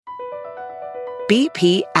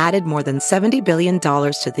BP added more than $70 billion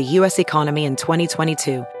to the U.S. economy in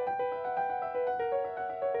 2022.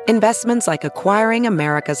 Investments like acquiring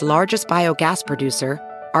America's largest biogas producer,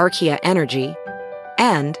 Archaea Energy,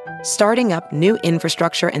 and starting up new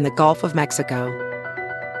infrastructure in the Gulf of Mexico.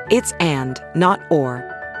 It's and, not or.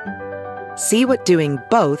 See what doing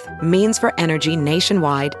both means for energy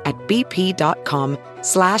nationwide at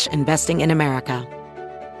bp.com/investing in America.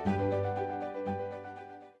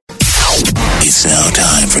 It's now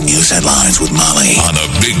time for news headlines with Molly on a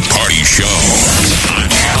Big Party Show on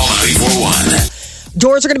Channel 941.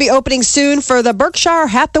 Doors are going to be opening soon for the Berkshire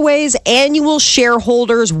Hathaway's annual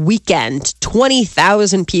shareholders weekend.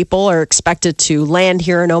 20,000 people are expected to land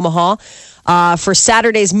here in Omaha for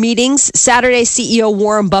Saturday's meetings. Saturday, CEO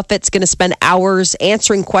Warren Buffett's going to spend hours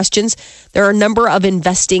answering questions. There are a number of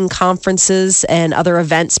investing conferences and other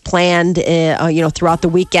events planned, throughout the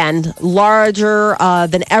weekend. Larger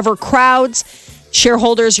than ever crowds.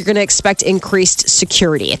 Shareholders are going to expect increased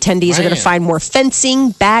security. Attendees are going to find more fencing,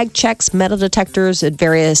 bag checks, metal detectors at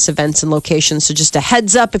various events and locations. So just a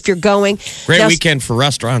heads up if you're going. Great weekend for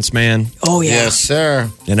restaurants, man. Oh, yeah. Yes, sir.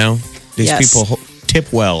 You know, these people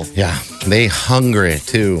tip well. Yeah, they hungry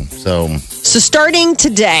too. So starting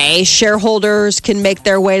today, shareholders can make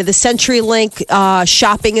their way to the CenturyLink.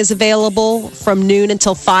 Shopping is available from noon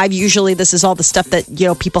until 5. Usually this is all the stuff that,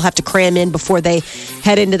 people have to cram in before they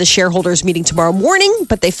head into the shareholders meeting tomorrow morning.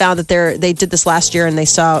 But they found that they did this last year and they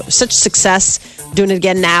saw such success doing it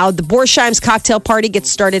again now. The Borsheim's cocktail party gets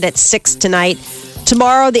started at 6 tonight.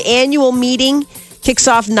 Tomorrow, the annual meeting kicks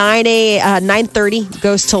off 9:30,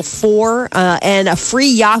 goes till 4, and a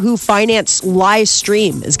free Yahoo Finance live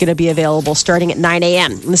stream is going to be available starting at 9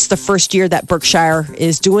 a.m. And this is the first year that Berkshire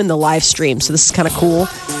is doing the live stream, so this is kind of cool,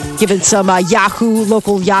 giving some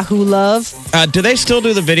local Yahoo love. Do they still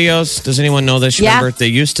do the videos? Does anyone know this? Yeah. Remember, they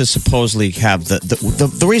used to supposedly have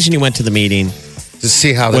the reason you went to the meeting to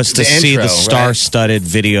see how was to see intro, the star-studded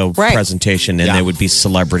video Right. presentation, and they would be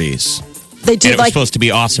celebrities. They did and it was supposed to be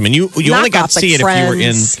awesome, and you only got to see it if you were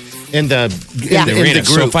in the arena. group.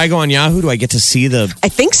 So if I go on Yahoo, do I get to see the? I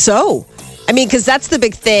think so. I mean, because that's the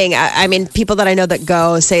big thing. I mean, people that I know that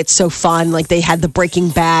go say it's so fun. Like they had the Breaking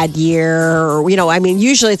Bad year, or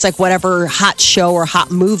usually it's like whatever hot show or hot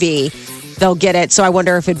movie. They'll get it. So I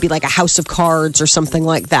wonder if it'd be like a House of Cards or something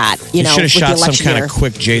like that. You should have shot some kind year. of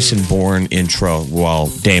quick Jason Bourne intro while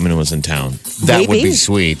Damon was in town. That would be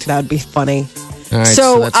sweet. That would be funny. All right,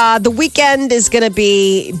 so the weekend is going to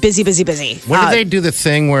be busy, busy, busy. When do they do the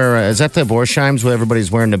thing where, is that the Borsheims where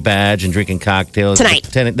everybody's wearing the badge and drinking cocktails? Tonight.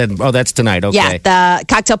 That's tonight. Okay. Yeah, the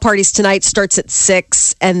cocktail parties tonight starts at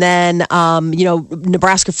 6. And then,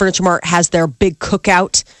 Nebraska Furniture Mart has their big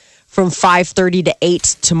cookout from 5:30 to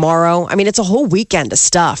 8 tomorrow. I mean, it's a whole weekend of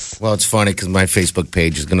stuff. Well, it's funny because my Facebook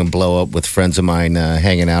page is going to blow up with friends of mine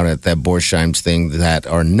hanging out at that Borsheims thing that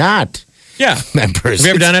are not members. Have you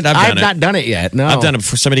ever done it? I've not done it yet. No, I've done it.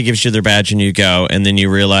 Somebody gives you their badge and you go, and then you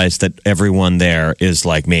realize that everyone there is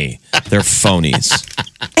like me. They're phonies.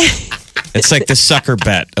 It's like the sucker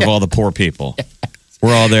bet of all the poor people.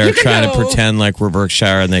 We're all there trying to pretend like we're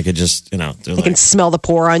Berkshire, and they could just, they can smell the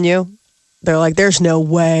pour on you. They're like, there's no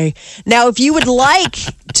way. Now, if you would like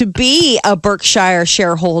to be a Berkshire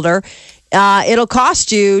shareholder, it'll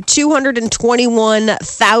cost you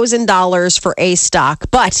 $221,000 for A stock,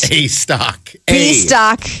 but A stock, B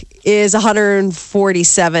stock is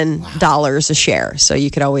 $147 a share. So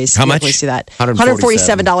you could always How much? see that. $147.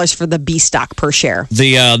 $147 for the B stock per share.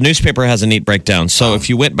 The newspaper has a neat breakdown. So if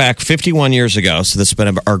you went back 51 years ago, so this has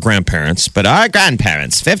been our grandparents, but our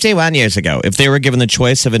grandparents, 51 years ago, if they were given the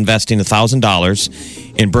choice of investing $1,000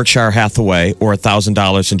 in Berkshire Hathaway or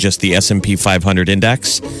 $1,000 in just the S&P 500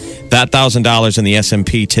 index, that $1,000 in the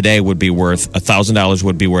S&P today would be worth $1,000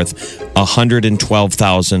 would be worth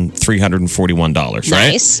 $112,341.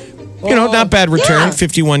 Right? Nice. Not bad return. Yeah.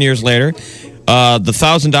 51 years later, the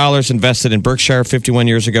 $1,000 invested in Berkshire 51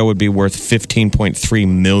 years ago would be worth $15.3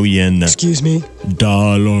 million. Excuse me.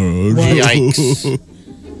 Yikes.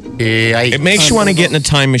 Yikes. It makes you want to get in a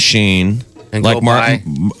time machine, And like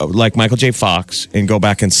go like Michael J. Fox, and go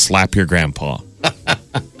back and slap your grandpa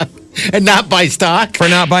and not buy stock for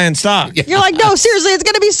not buying stock. You're like, no, seriously, it's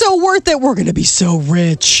going to be so worth it. We're going to be so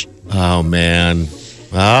rich. Oh man.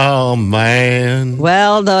 Well,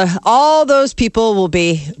 all those people will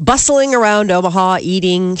be bustling around Omaha,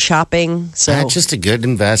 eating, shopping. So That's just a good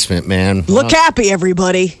investment, man. Look happy,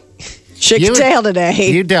 everybody. Shake your tail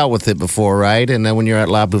today. You dealt with it before, right? And then when you're at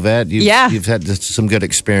La Bouvette, you've had some good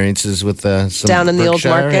experiences with some down in the old Berkshire,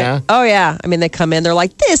 market. Yeah? Oh, yeah. I mean, they come in, they're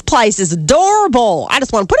like, this place is adorable. I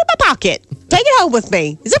just want to put it in my pocket. Take it home with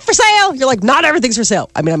me. Is it for sale? You're like, not everything's for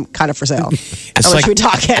sale. I mean, I'm kind of for sale. How much are we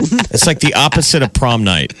talking? It's like the opposite of prom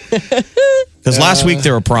night. Because last week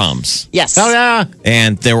there were proms. Yes. Oh, yeah.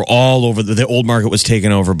 And they were all over. The old market was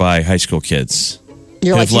taken over by high school kids.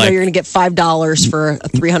 You're like, you're going to get $5 for a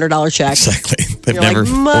 $300 check. Exactly. They've You're never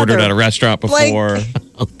like, ordered at a restaurant before.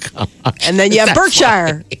 Oh, gosh. And then you have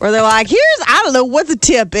Berkshire, where they're like, I don't know, what's a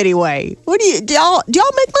tip anyway? Do y'all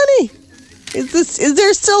make money? Is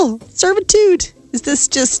there still servitude? Is this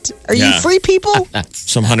just, are you free people?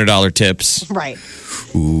 Some $100 tips. Right.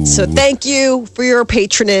 Ooh. So thank you for your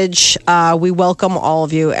patronage. We welcome all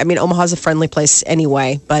of you. I mean, Omaha's a friendly place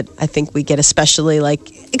anyway, but I think we get especially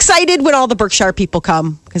excited when all the Berkshire people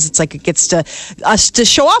come because it's like it gets to us to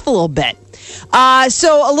show off a little bit.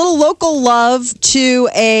 So a little local love to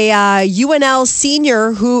a UNL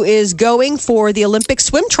senior who is going for the Olympic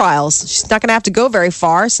swim trials. She's not going to have to go very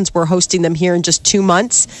far since we're hosting them here in just 2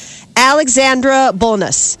 months. Alexandra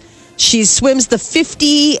Bolnus. She swims the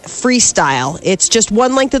 50 freestyle. It's just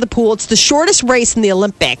one length of the pool. It's the shortest race in the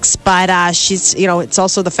Olympics, but she's, it's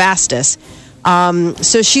also the fastest.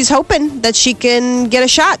 So she's hoping that she can get a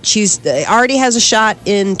shot. She's already has a shot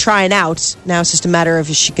in trying out. Now it's just a matter of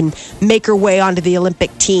if she can make her way onto the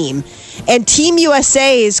Olympic team. And Team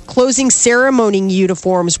USA's closing ceremony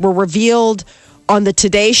uniforms were revealed on the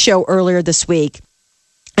Today Show earlier this week,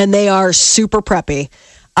 and they are super preppy.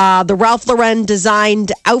 The Ralph Lauren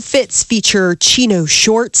designed outfits feature chino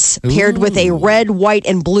shorts paired with a red, white,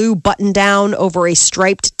 and blue button down over a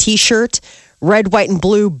striped T-shirt, red, white, and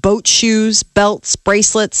blue boat shoes, belts,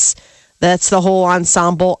 bracelets. That's the whole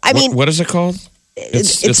ensemble. I mean, what is it called?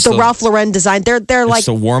 It's the Ralph Lauren design. They're like it's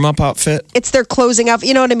a warm-up outfit. It's their closing outfit.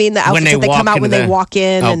 You know what I mean? The outfits that they come out when they walk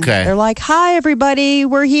in, and they're like, "Hi, everybody,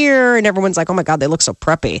 we're here," and everyone's like, "Oh my god, they look so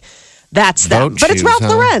preppy." That's them, but it's Ralph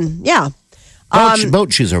Lauren. Yeah.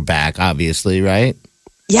 Boat shoes are back, obviously, right?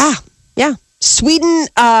 Yeah. Sweden,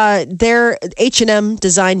 their H&M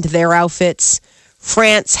designed their outfits.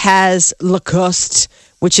 France has Lacoste,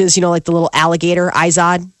 which is, like the little alligator,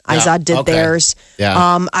 Izod. Izod did theirs.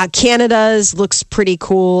 Yeah. Canada's looks pretty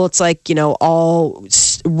cool. It's like, all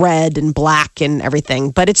red and black and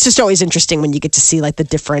everything. But it's just always interesting when you get to see the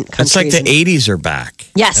different countries. It's like the 80s are back.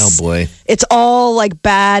 Yes. Oh, boy. It's all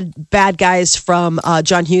bad guys from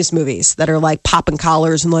John Hughes movies that are popping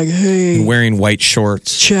collars and hey. Wearing white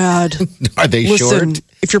shorts. Chad. Are they listen, short?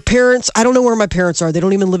 If your parents, I don't know where my parents are. They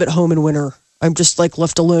don't even live at home in winter. I'm just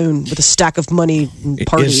left alone with a stack of money and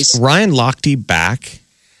parties. Is Ryan Lochte back?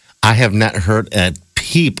 I have not heard a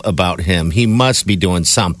peep about him. He must be doing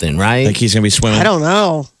something, right? Like he's going to be swimming? I don't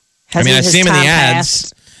know. I see him in the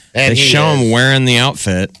ads. They show him wearing the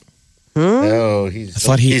outfit. Oh, I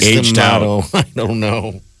thought he aged out. I don't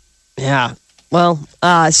know. Yeah. Well,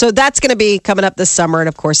 so that's going to be coming up this summer. And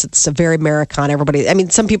of course, it's a very Americana. Everybody,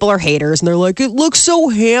 some people are haters and they're like, it looks so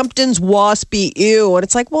Hamptons waspy, ew. And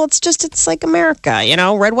it's like, well, it's like America,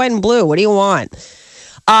 red, white, and blue. What do you want?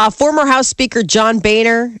 Former House Speaker John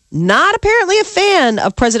Boehner, not apparently a fan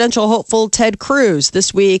of presidential hopeful Ted Cruz.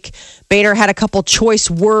 This week, Boehner had a couple choice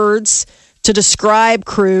words to describe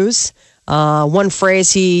Cruz. One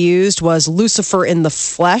phrase he used was Lucifer in the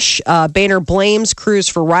flesh. Boehner blames Cruz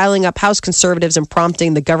for riling up House conservatives and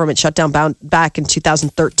prompting the government shutdown back in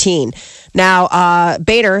 2013. Now,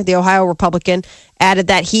 Boehner, the Ohio Republican, added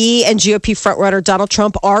that he and GOP frontrunner Donald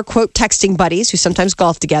Trump are, quote, texting buddies who sometimes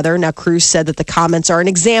golf together. Now, Cruz said that the comments are an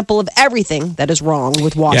example of everything that is wrong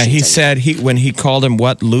with Washington. Yeah, he said when he called him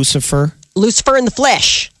what, Lucifer? Lucifer in the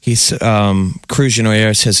flesh. He's Cruz, he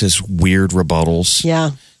always has his weird rebuttals.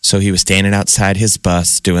 Yeah. So he was standing outside his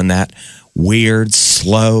bus doing that weird,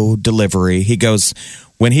 slow delivery. He goes,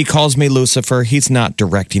 when he calls me Lucifer, he's not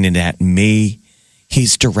directing it at me.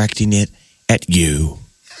 He's directing it at you.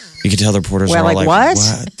 You can tell the reporters are all like, what?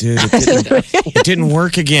 Dude, it didn't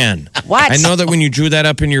work again. What? I know that when you drew that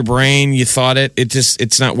up in your brain, you thought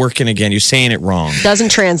it's not working again. You're saying it wrong. Doesn't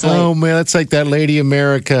translate. Oh, man, that's like that lady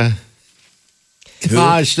America.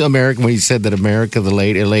 Gosh, America, when he said that America, the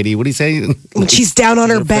lady, what did he say? When she's down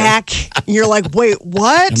on her back, you're like, wait,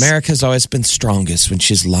 what? America's always been strongest when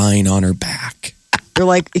she's lying on her back. You're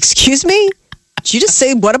like, excuse me? Did you just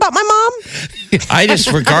say, what about my mom? I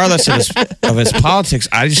just, regardless of his politics,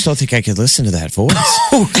 I just don't think I could listen to that voice.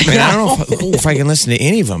 I don't know if I can listen to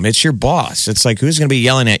any of them. It's your boss. It's like, who's going to be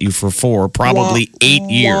yelling at you for probably 8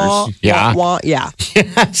 years? Yeah.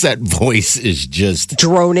 Yes, that voice is just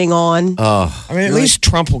droning on. At least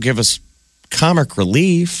Trump will give us comic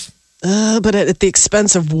relief. But at the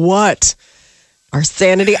expense of what? Our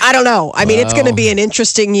sanity? I don't know. It's going to be an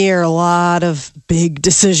interesting year. A lot of big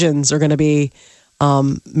decisions are going to be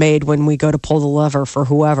made when we go to pull the lever for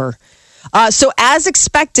whoever. So as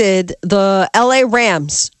expected, the LA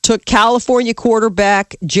Rams took California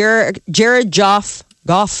quarterback Jared Goff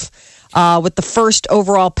with the first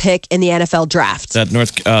overall pick in the NFL draft. That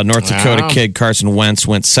North Dakota kid, Carson Wentz,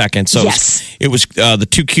 went second. So it was the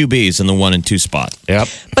two QBs in the 1 and 2 spot. Yep.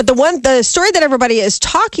 But the story that everybody is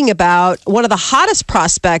talking about, one of the hottest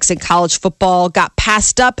prospects in college football got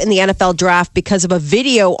passed up in the NFL draft because of a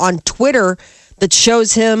video on Twitter that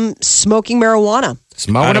shows him smoking marijuana.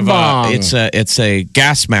 Smoking a bong. It's a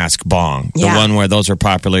gas mask bong. The Yeah. one where those are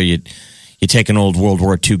popular. You take an old World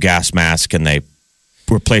War II gas mask and they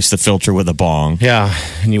replace the filter with a bong. Yeah.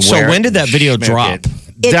 And you So wear when it did that and video schmick drop?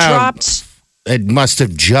 It Down. dropped. It must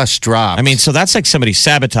have just dropped. I mean, so that's like somebody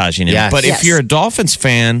sabotaging him. Yes. But Yes. if you're a Dolphins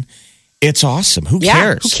fan, it's awesome. Who Yeah,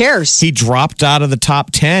 cares? who cares? He dropped out of the top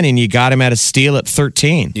 10 and you got him at a steal at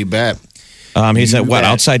 13. you bet. He's at what,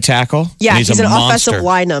 bet. outside tackle? Yeah, And he's a an monster. offensive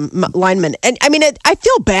lineman. And I mean, I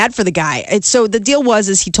feel bad for the guy. So the deal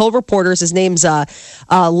is he told reporters, his name's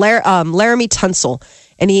Laramie Tunsil.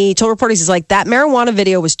 And he told reporters, he's like, that marijuana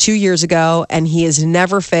video was 2 years ago, and he has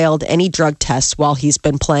never failed any drug tests while he's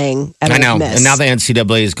been playing at I Ole know. Miss. And now the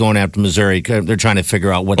NCAA is going after Missouri. They're trying to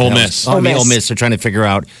figure out what the Ole hell- Miss. I mean, Ole Ole Miss. Miss. They're trying to figure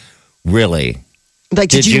out, really. Like,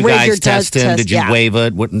 did you waive guys your test him? test? Did you Yeah. waive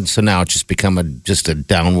it? So now it's just become just a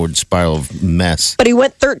downward spiral of mess. But he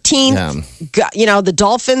went 13th. Yeah. The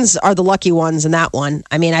Dolphins are the lucky ones in that one.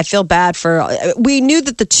 I mean, I feel bad for. We knew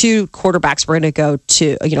that the two quarterbacks were going to go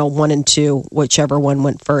to 1 and 2, whichever one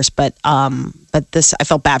went first. But this, I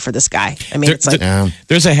felt bad for this guy. I mean, it's like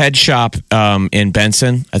There's a head shop in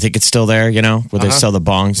Benson. I think it's still there, where they sell the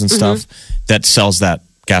bongs and stuff that sells that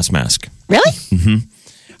gas mask. really.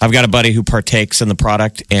 I've got a buddy who partakes in the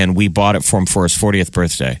product, and we bought it for him for his 40th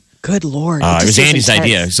birthday. Good Lord. It was just seems Andy's intense.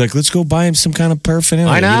 idea. He's like, let's go buy him some kind of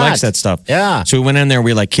paraphernalia. Why not? He likes that stuff. Yeah. So we went in there.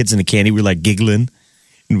 We were like kids in the candy. We were like giggling.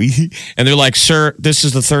 And they're like, sir, this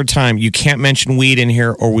is the third time. You can't mention weed in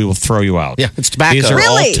here or we will throw you out. Yeah, it's tobacco. These are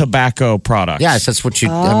Really? all tobacco products. Yes, that's what you.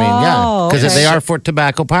 I mean, yeah, because okay. they are for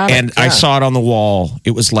tobacco products. And I saw it on the wall.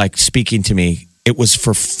 It was like speaking to me. It was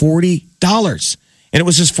for $40. And it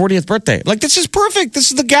was his 40th birthday. Like, this is perfect.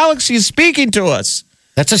 This is the galaxy is speaking to us.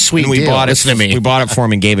 That's a sweet And we deal. bought it. Listen to me. We bought it for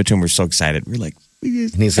him and gave it to him. We're so excited. We're like,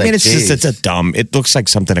 he's I mean, like, it's a dumb. It looks like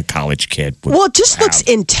something a college kid would Well, it just looks have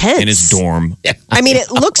intense. in his dorm. I mean, it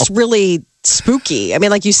looks really spooky. I mean,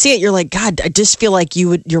 like you see it, you're like, God, I just feel like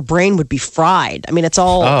your brain would be fried. I mean, it's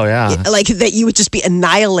all Oh, yeah. like that you would just be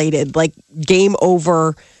annihilated, like game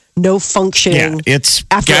over, no functioning. Yeah, it's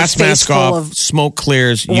after gas a face mask full off, of smoke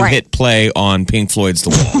clears. You Right. hit play on Pink Floyd's The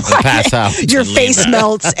Wall. pass out. your face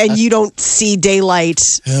melts and you don't see daylight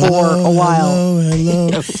for a while. Hello.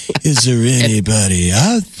 Is there anybody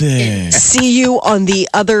out there? See you on the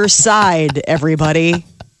other side, everybody.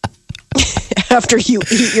 After you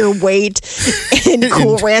eat your weight in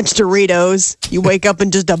Cool Ranch Doritos, you wake up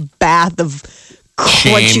in just a bath of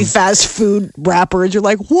crunchy Shame. fast food wrappers. You're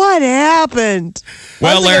like, what happened?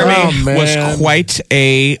 Well, Laramie Oh, was man. quite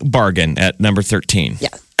a bargain at number 13. Yeah.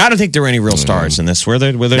 I don't think there were any real stars in this.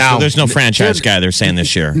 There's no franchise guy they're saying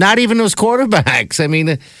this year. Not even those quarterbacks. I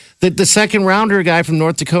mean, the second rounder guy from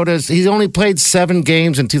North Dakota, he's only played 7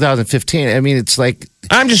 games in 2015. I mean, it's like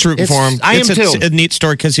I'm just rooting for him. I am It's too. a neat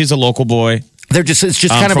story because he's a local boy. it's just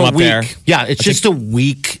kind of from a up weak. there. Yeah, it's just a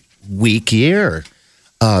weak year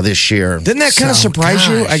this year. Didn't that kind of So, surprise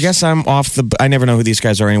you? gosh. I guess I'm off I never know who these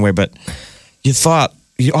guys are anyway, but you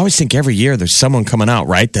always think every year there's someone coming out,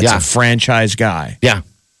 right? That's Yeah. a franchise guy. Yeah,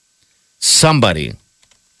 somebody.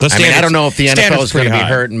 The I mean, I standards- don't know if the NFL standards is going to pretty be high.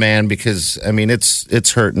 hurting, man, because I mean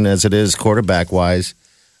it's hurting as it is quarterback wise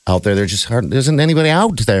out there. There isn't anybody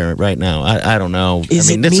out there right now. I don't know. Is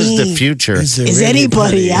I mean, it this is me? the future. Is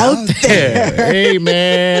anybody out there? Hey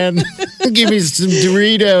man, give me some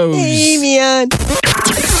Doritos. Hey, man.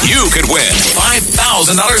 You could win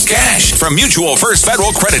 $5,000 cash from Mutual First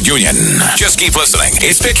Federal Credit Union. Just keep listening.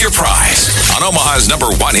 It's Pick Your Prize on Omaha's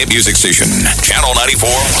 #1 hit music station, Channel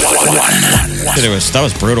 94.1. That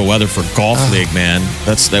was brutal weather for golf league, man.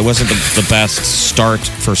 That wasn't the best start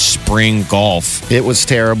for spring golf. It was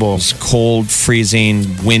terrible. It was cold, freezing,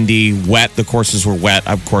 windy, wet. The courses were wet.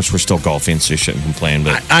 Of course, we're still golfing, so you shouldn't complain.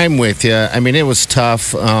 But I'm with you. I mean, it was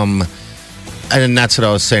tough. And that's what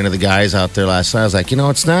I was saying to the guys out there last night. I was like,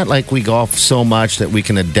 it's not like we golf so much that we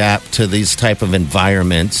can adapt to these type of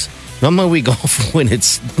environments. Normally we golf when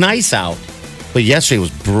it's nice out. But yesterday was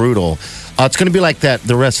brutal. It's going to be like that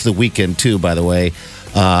the rest of the weekend, too, by the way.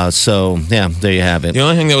 So, yeah, there you have it. the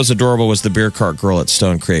only thing that was adorable was the beer cart girl at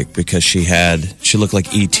Stone Creek because she looked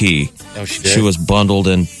like E.T. Oh, she did? She was bundled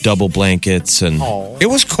in double blankets, and it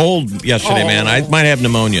was cold yesterday, man. I might have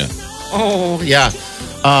pneumonia. Oh, yeah.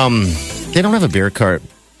 They don't have a beer cart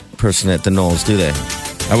person at the Knolls, do they?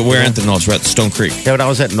 We're at the Knolls. We're at Stone Creek. Yeah, but I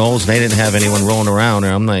was at Knolls and they didn't have anyone rolling around.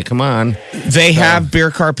 And I'm like, come on. They have beer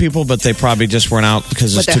car people, but they probably just weren't out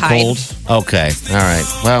because it's But too they hide. cold. Okay. All right.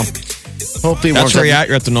 Well, hopefully That's where you're at.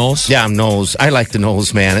 You're at the Knolls? Yeah, I'm Knolls. I like the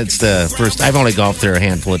Knolls, man. It's the first. I've only golfed there a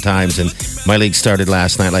handful of times, and my league started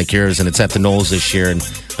last night like yours, and it's at the Knolls this year, and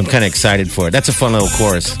I'm kind of excited for it. That's a fun little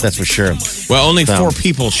course, that's for sure. Well, only So- 4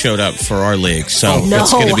 people showed up for our league, so No,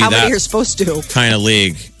 it's going to be how many that you're supposed to? kind of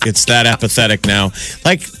league. It's that apathetic now.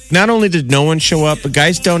 Like, not only did no one show up, but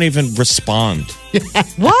guys don't even respond.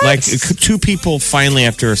 What? Like, 2 people finally,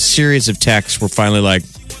 after a series of texts, were finally like,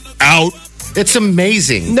 out. It's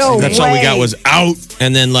amazing. No That's all we way. got was out.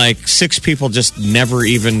 And then, like, 6 people just never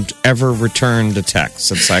even ever returned a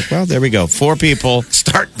text. It's like, well, there we go. 4 people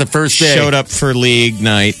Start the first day. showed up for league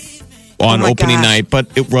night on Oh my opening gosh. night, but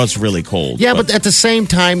it was really cold. Yeah, but at the same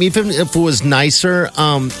time, even if it was nicer,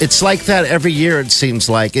 it's like that every year, it seems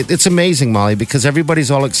like. It's amazing, Molly, because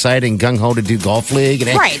everybody's all excited and gung-ho to do golf league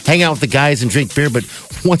and Right. hang out with the guys and drink beer. But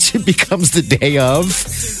once it becomes the day of,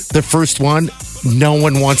 the first one, no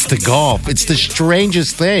one wants to golf. It's the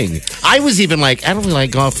strangest thing. I was even like, I don't really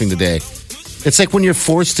like golfing today. It's like when you're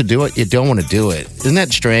forced to do it, you don't want to do it. Isn't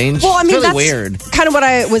that strange? Well, I mean, it's really that's weird. kind of what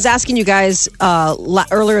I was asking you guys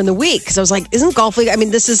earlier in the week because I was like, isn't golf league? I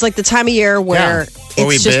mean, this is like the time of year where Where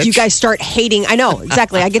we it's just bitch. you guys start hating. I know,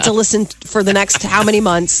 exactly. I get to listen for the next how many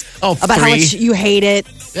months about how 3. much you hate it,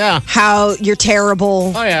 Yeah. how you're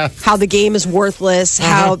terrible, Oh, yeah. how the game is worthless,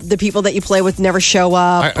 how the people that you play with never show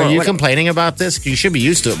up. Are or you what- complaining about this? You should be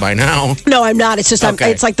used to it by now. No, I'm not. It's just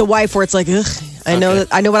Okay. it's like the wife where it's like, ugh, I know Okay. that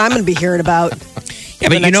I know what I'm going to be hearing about. Yeah,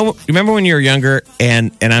 but you know, remember when you were younger,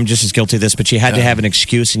 and I'm just as guilty of this, but you had to have an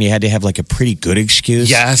excuse, and you had to have like a pretty good excuse.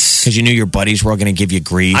 Yes. Because you knew your buddies were all going to give you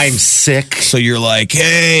grief. I'm sick. So you're like,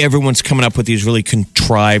 hey, everyone's coming up with these really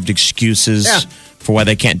contrived excuses Yeah. for why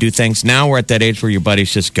they can't do things. Now we're at that age where your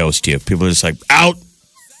buddies just ghost you. People are just like, out.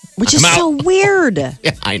 Which is I'm so weird.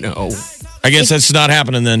 Yeah, I know. I guess that's not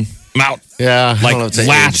happening then. I'm out. Yeah, I Like don't know if it's an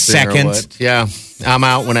last age thing or second. what. Yeah, I'm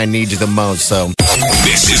out when I need you the most. So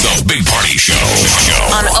This is the Big Party Show.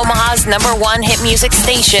 On Omaha's #1 hit music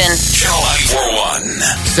station. Channel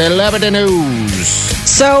 941. celebrity news.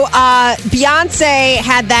 So, Beyonce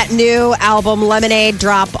had that new album Lemonade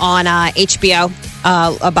drop on HBO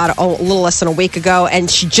about a little less than a week ago, and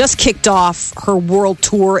she just kicked off her world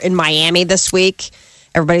tour in Miami this week.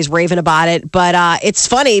 Everybody's raving about it, but it's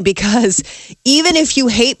funny because even if you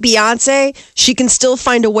hate Beyonce, she can still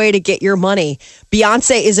find a way to get your money.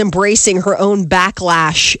 Beyonce is embracing her own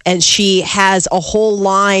backlash, and she has a whole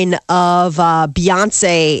line of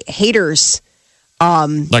Beyonce haters.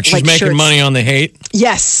 Like she's Like making shirts. money on the hate.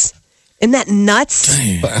 Yes. Isn't that nuts?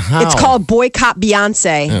 How? It's called Boycott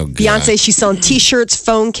Beyonce. Oh, God. Beyonce, she's selling T-shirts,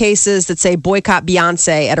 phone cases that say Boycott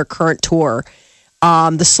Beyonce at her current tour.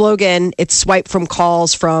 The slogan, it's swiped from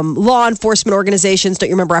calls from law enforcement organizations. Don't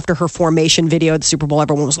you remember after her formation video at the Super Bowl,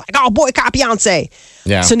 everyone was like, oh, boycott Beyonce.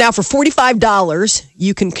 Yeah. So now for $45,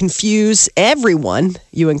 you can confuse everyone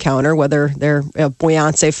you encounter, whether they're a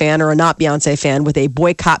Beyonce fan or a not Beyonce fan, with a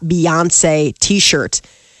Boycott Beyonce T-shirt.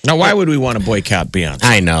 Now, why would we want to boycott Beyonce?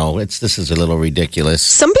 I know this is a little ridiculous.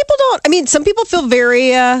 Some people don't. I mean, some people feel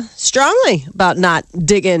very strongly about not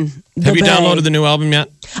digging. Have you Bay. downloaded the new album yet?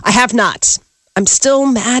 I have not. I'm still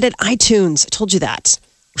mad at iTunes. I told you that.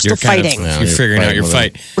 We're still fighting. Yeah, You're you're figuring out fighting your with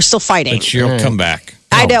fight. We're still fighting. But you'll come back.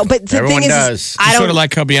 I know, but the everyone thing is, does. I Sort don't. of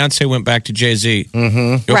like how Beyonce went back to Jay-Z. Mm-hmm.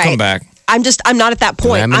 You'll Right. come back. I'm not at that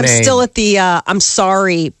point. I'm Lemonade. still at the I'm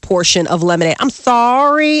sorry portion of Lemonade. I'm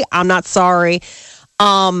sorry. I'm not sorry.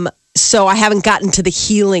 So I haven't gotten to the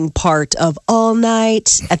healing part of All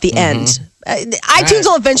Night at the end. iTunes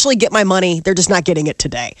will eventually get my money. They're just not getting it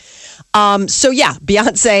today. So yeah,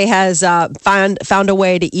 Beyonce has found a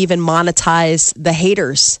way to even monetize the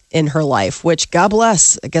haters in her life, which God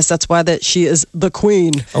bless. I guess that's why that she is the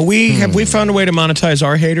queen. Have we found a way to monetize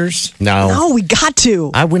our haters? No. No, we got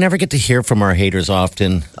to. We never get to hear from our haters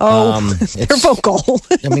often. Oh, they're it's- vocal.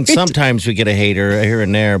 I mean, sometimes we get a hater here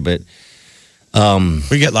and there, but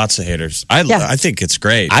We get lots of haters. Yes. I think it's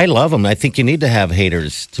great. I love them. I think you need to have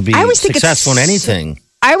haters to be I always think it's successful in anything.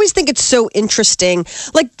 I always think it's so interesting.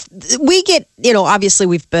 Like we get, obviously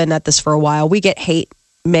we've been at this for a while. We get hate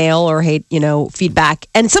mail or hate, feedback.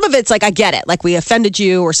 And some of it's like, I get it. Like we offended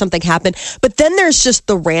you or something happened. But then there's just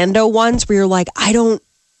the rando ones where you're like, I don't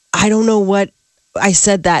know what I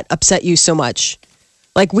said that upset you so much.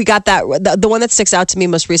 Like we got that. The one that sticks out to me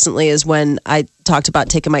most recently is when I talked about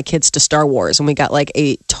taking my kids to Star Wars and we got like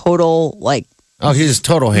a total like Oh, he's a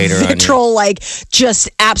total hater on you. literal, like, just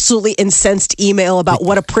absolutely incensed email about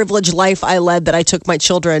what a privileged life I led that I took my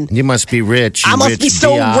children. You must be rich. I must rich be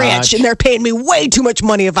so biatch. rich, and they're paying me way too much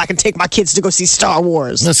money if I can take my kids to go see Star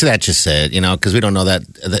Wars. No, see, that's just it, because we don't know that.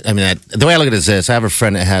 I mean, the way I look at it is this. I have a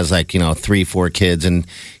friend that has 3, 4 kids, and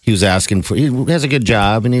he was asking he has a good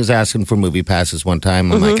job, and he was asking for movie passes one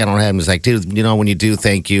time. I'm like, I don't have them. He's like, dude, when you do,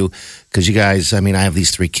 thank you. Because you guys, I have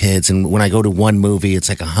these 3 kids, and when I go to one movie, it's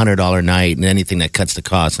like $100 night, and anything that cuts the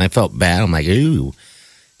cost. And I felt bad. I'm like, ooh,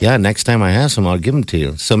 yeah, next time I have some, I'll give them to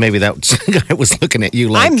you. So maybe that guy was looking at you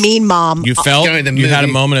like... I'm mean, Mom. You felt, you had a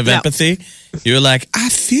moment of No. empathy. You were like, I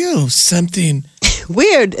feel something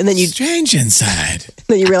Weird. And then you strange inside.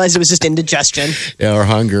 realized it was just indigestion. Yeah, or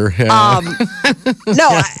hunger. Yeah.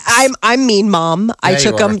 No, I'm mean, Mom. I Yeah, you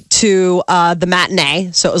took are. them to the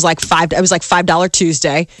matinee, so it was like $5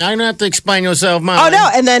 Tuesday. I don't have to explain yourself, Mom. Oh no!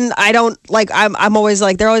 And then I don't I'm always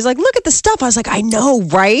like, they're always like, look at the stuff. I was like, I know,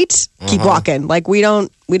 right? Keep walking. Like we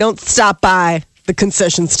don't stop by the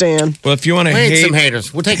concession stand. Well, if you want to We need hate some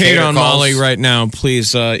haters. We'll take hate hater on calls. Molly right now,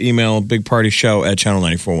 please email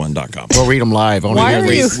bigpartyshow@channel941.com. We'll read them live. I wanna Why hear are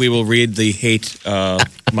these. you- We will read the hate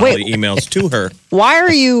Molly emails to her. Why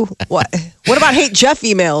are you? What about hate Jeff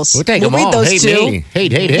emails? We'll take we'll them read all. those Hate too. me.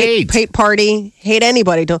 Hate. Hate party. Hate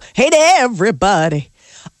anybody. Don't hate everybody.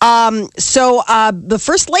 So the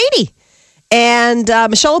First Lady and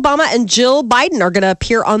Michelle Obama and Jill Biden are going to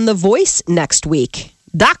appear on The Voice next week.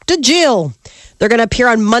 Dr. Jill. They're going to appear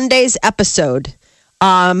on Monday's episode.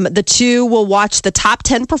 The two will watch the top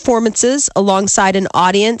 10 performances alongside an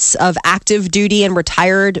audience of active duty and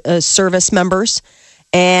retired service members,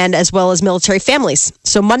 and as well as military families.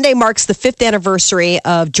 So Monday marks the 5th anniversary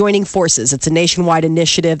of Joining Forces. It's a nationwide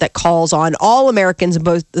initiative that calls on all Americans in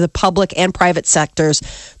both the public and private sectors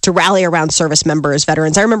to rally around service members,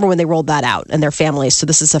 veterans. I remember when they rolled that out and their families. So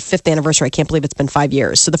this is a 5th anniversary. I can't believe it's been 5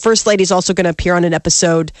 years. So the First Lady is also going to appear on an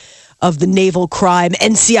episode of the Naval Crime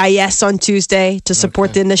NCIS on Tuesday to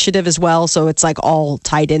support the initiative as well. So it's like all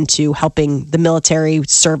tied into helping the military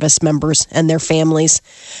service members and their families.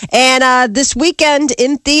 And this weekend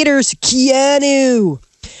in theaters,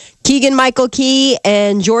 Keegan-Michael Key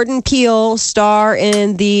and Jordan Peele star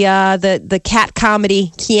in the cat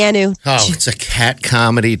comedy Keanu. Oh, it's a cat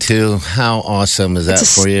comedy too. How awesome is that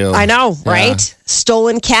for you? I know, Yeah. right?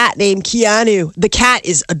 Stolen cat named Keanu. The cat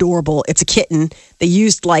is adorable. It's a kitten. They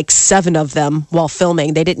used like 7 of them while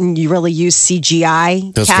filming. They didn't really use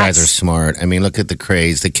CGI. Those cats. guys are smart. I mean, look at the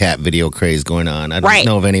craze, the cat video craze going on. I don't Right.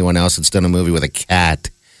 know of anyone else that's done a movie with a cat.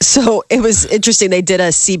 So it was interesting. They did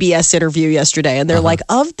a CBS interview yesterday, and they're like,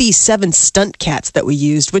 of these 7 stunt cats that we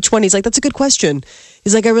used, which one? He's like, that's a good question.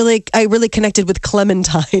 He's like, I really connected with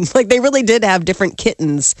Clementine. Like they really did have different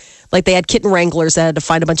kittens. Like they had kitten wranglers that had to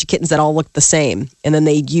find a bunch of kittens that all looked the same, and then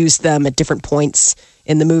they used them at different points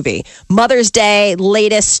in the movie. Mother's Day,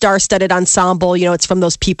 latest star-studded ensemble. It's from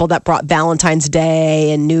those people that brought Valentine's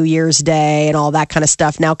Day and New Year's Day and all that kind of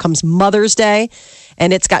stuff. Now comes Mother's Day,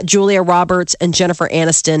 and it's got Julia Roberts and Jennifer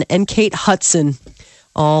Aniston and Kate Hudson,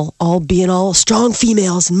 all being all strong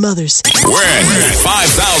females and mothers. Win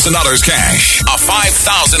 $5,000 cash, a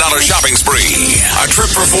 $5,000 shopping spree, a trip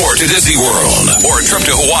for 4 to Disney World, or a trip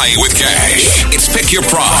to Hawaii with cash. It's Pick Your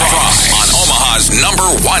Prize on Omaha's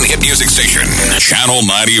 #1 hit music station, Channel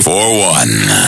 94.1.